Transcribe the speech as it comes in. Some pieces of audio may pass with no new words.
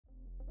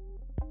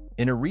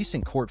In a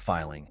recent court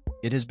filing,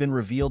 it has been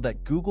revealed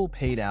that Google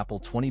paid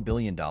Apple $20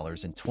 billion in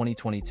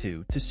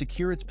 2022 to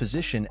secure its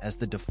position as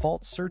the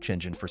default search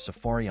engine for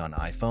Safari on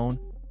iPhone,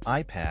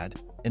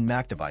 iPad, and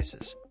Mac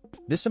devices.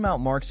 This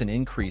amount marks an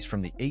increase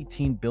from the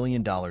 $18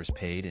 billion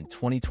paid in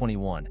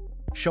 2021,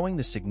 showing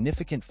the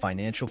significant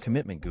financial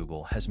commitment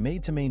Google has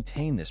made to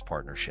maintain this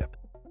partnership.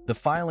 The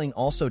filing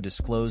also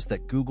disclosed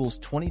that Google's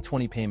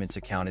 2020 payments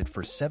accounted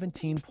for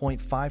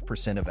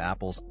 17.5% of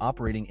Apple's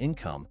operating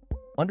income,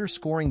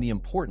 underscoring the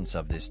importance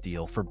of this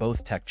deal for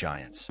both tech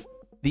giants.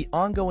 The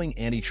ongoing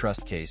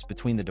antitrust case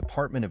between the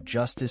Department of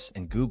Justice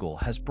and Google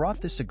has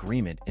brought this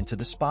agreement into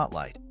the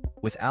spotlight,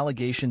 with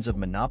allegations of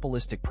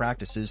monopolistic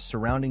practices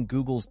surrounding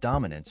Google's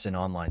dominance in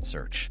online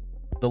search.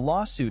 The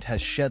lawsuit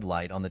has shed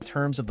light on the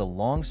terms of the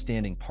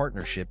long-standing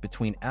partnership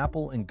between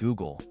Apple and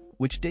Google,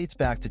 which dates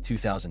back to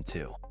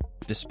 2002.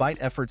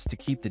 Despite efforts to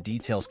keep the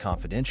details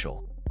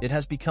confidential, it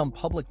has become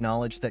public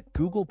knowledge that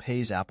Google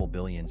pays Apple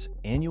billions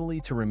annually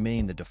to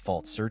remain the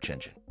default search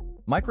engine.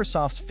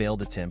 Microsoft's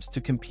failed attempts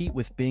to compete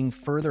with Bing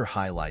further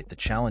highlight the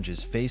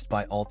challenges faced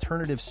by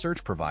alternative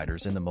search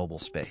providers in the mobile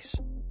space.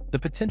 The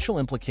potential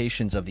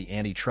implications of the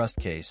antitrust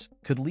case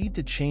could lead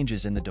to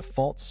changes in the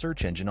default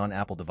search engine on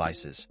Apple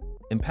devices,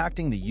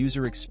 impacting the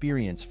user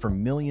experience for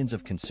millions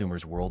of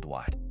consumers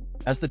worldwide.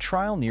 As the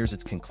trial nears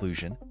its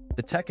conclusion,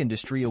 the tech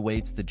industry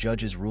awaits the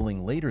judge's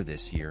ruling later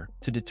this year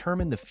to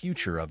determine the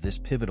future of this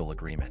pivotal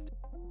agreement.